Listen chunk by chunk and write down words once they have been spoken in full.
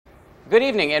Good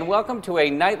evening and welcome to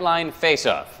a Nightline Face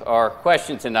Off. Our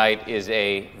question tonight is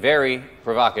a very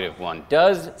provocative one.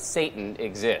 Does Satan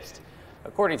exist?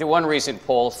 According to one recent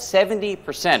poll,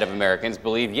 70% of Americans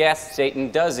believe yes, Satan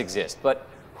does exist. But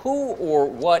who or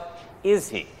what is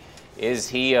he? Is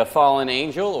he a fallen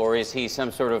angel, or is he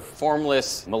some sort of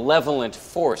formless, malevolent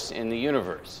force in the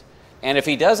universe? And if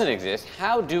he doesn't exist,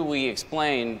 how do we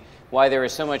explain why there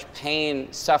is so much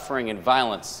pain, suffering, and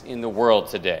violence in the world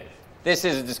today? This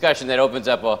is a discussion that opens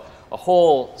up a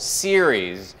whole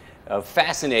series of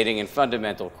fascinating and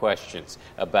fundamental questions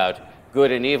about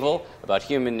good and evil, about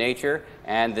human nature,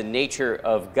 and the nature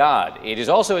of God. It is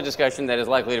also a discussion that is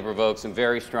likely to provoke some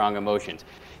very strong emotions.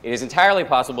 It is entirely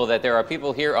possible that there are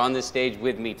people here on this stage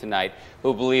with me tonight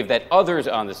who believe that others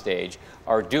on the stage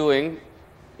are doing,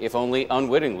 if only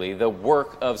unwittingly, the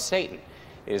work of Satan.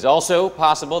 It is also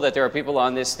possible that there are people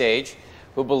on this stage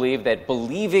who believe that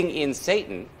believing in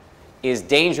Satan is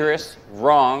dangerous,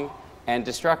 wrong, and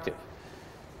destructive.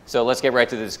 So let's get right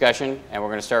to the discussion, and we're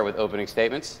going to start with opening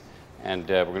statements. And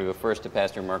we're going to go first to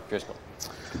Pastor Mark Driscoll.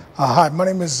 Hi, my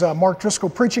name is Mark Driscoll,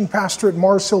 preaching pastor at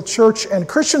Mars Hill Church, and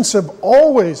Christians have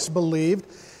always believed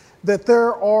that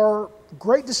there are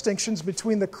great distinctions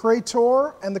between the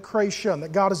Creator and the Coercion,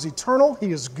 that God is eternal,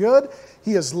 He is good,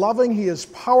 He is loving, He is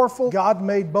powerful. God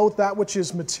made both that which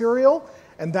is material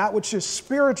and that which is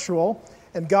spiritual,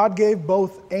 and God gave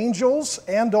both angels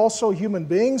and also human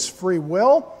beings free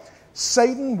will.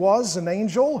 Satan was an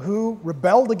angel who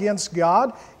rebelled against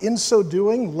God. In so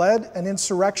doing, led an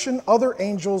insurrection. Other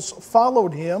angels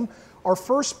followed him. Our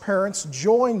first parents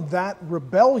joined that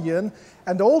rebellion,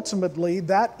 and ultimately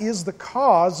that is the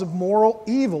cause of moral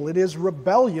evil. It is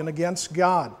rebellion against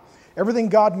God. Everything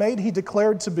God made He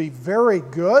declared to be very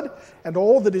good, and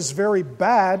all that is very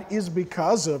bad is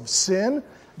because of sin.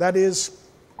 That is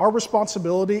our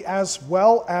responsibility as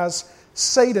well as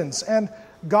Satan's. And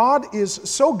God is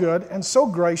so good and so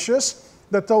gracious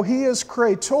that though He is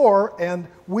Creator and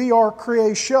we are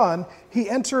creation, He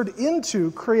entered into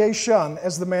creation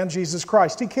as the man Jesus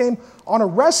Christ. He came on a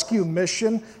rescue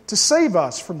mission to save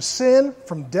us from sin,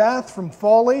 from death, from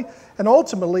folly, and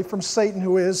ultimately from Satan,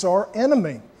 who is our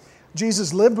enemy.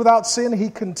 Jesus lived without sin. He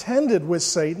contended with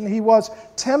Satan. He was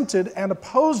tempted and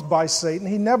opposed by Satan.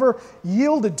 He never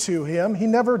yielded to him. He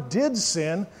never did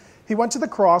sin. He went to the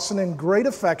cross, and in great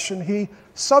affection, He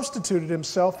substituted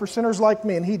Himself for sinners like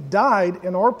me, and He died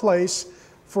in our place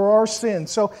for our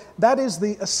sins. So that is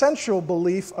the essential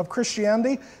belief of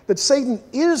Christianity, that Satan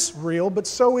is real, but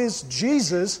so is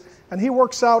Jesus, and He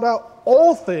works out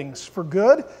all things for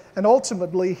good, and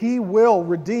ultimately He will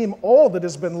redeem all that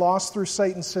has been lost through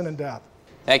Satan's sin and death.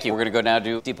 Thank you. We're going to go now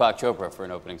to Deepak Chopra for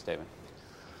an opening statement.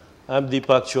 I'm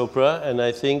Deepak Chopra, and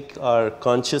I think our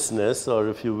consciousness, or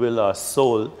if you will, our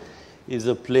soul, is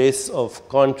a place of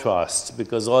contrast,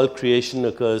 because all creation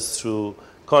occurs through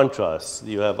contrast.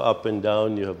 You have up and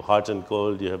down, you have hot and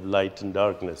cold, you have light and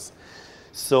darkness.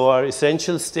 So our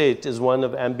essential state is one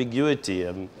of ambiguity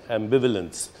and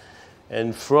ambivalence.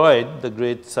 And Freud, the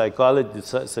great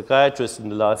psychiatrist in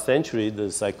the last century, the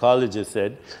psychologist,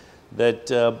 said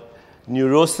that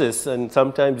neurosis and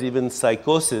sometimes even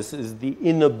psychosis is the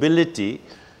inability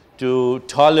to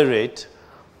tolerate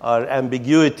our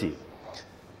ambiguity.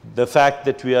 The fact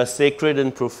that we are sacred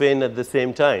and profane at the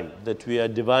same time, that we are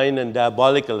divine and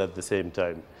diabolical at the same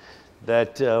time,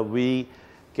 that we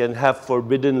can have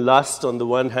forbidden lust on the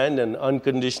one hand and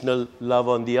unconditional love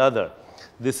on the other.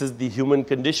 This is the human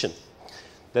condition.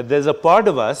 That there's a part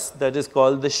of us that is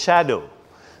called the shadow,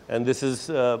 and this is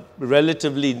a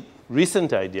relatively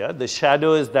recent idea. The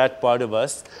shadow is that part of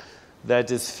us that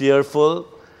is fearful,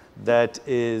 that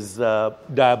is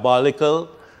diabolical,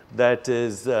 that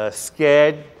is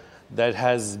scared, that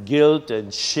has guilt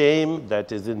and shame,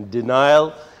 that is in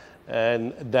denial,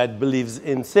 and that believes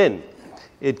in sin.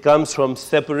 It comes from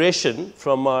separation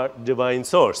from our divine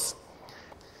source.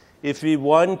 If we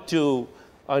want to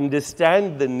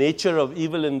understand the nature of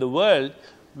evil in the world,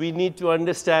 we need to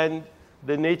understand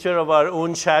the nature of our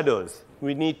own shadows.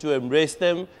 We need to embrace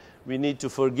them, we need to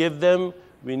forgive them,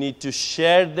 we need to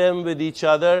share them with each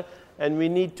other, and we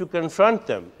need to confront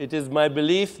them. It is my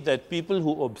belief that people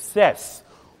who obsess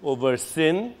over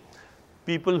sin,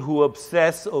 people who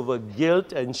obsess over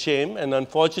guilt and shame, and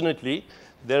unfortunately,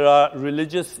 there are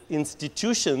religious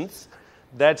institutions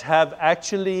that have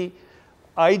actually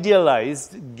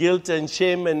idealized guilt and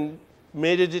shame and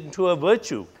made it into a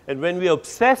virtue. And when we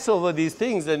obsess over these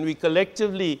things and we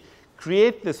collectively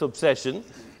create this obsession,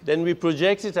 then we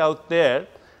project it out there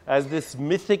as this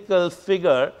mythical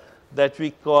figure that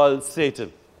we call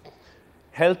Satan.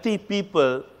 Healthy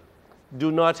people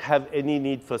do not have any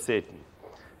need for Satan.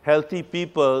 Healthy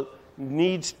people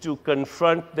need to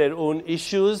confront their own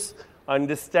issues,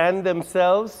 understand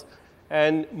themselves,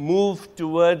 and move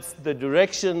towards the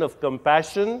direction of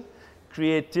compassion,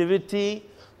 creativity,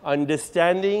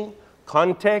 understanding,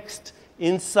 context,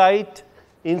 insight,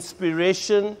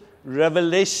 inspiration,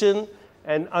 revelation,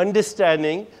 and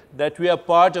understanding that we are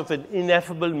part of an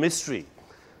ineffable mystery.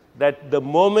 That the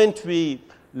moment we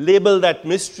label that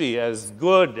mystery as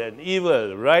good and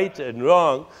evil, right and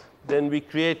wrong, then we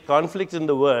create conflict in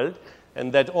the world,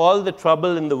 and that all the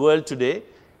trouble in the world today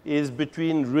is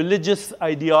between religious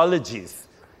ideologies.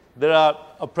 There are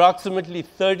approximately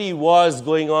 30 wars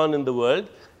going on in the world,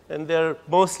 and they're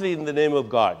mostly in the name of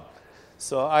God.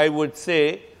 So I would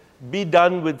say, be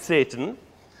done with Satan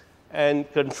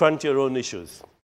and confront your own issues.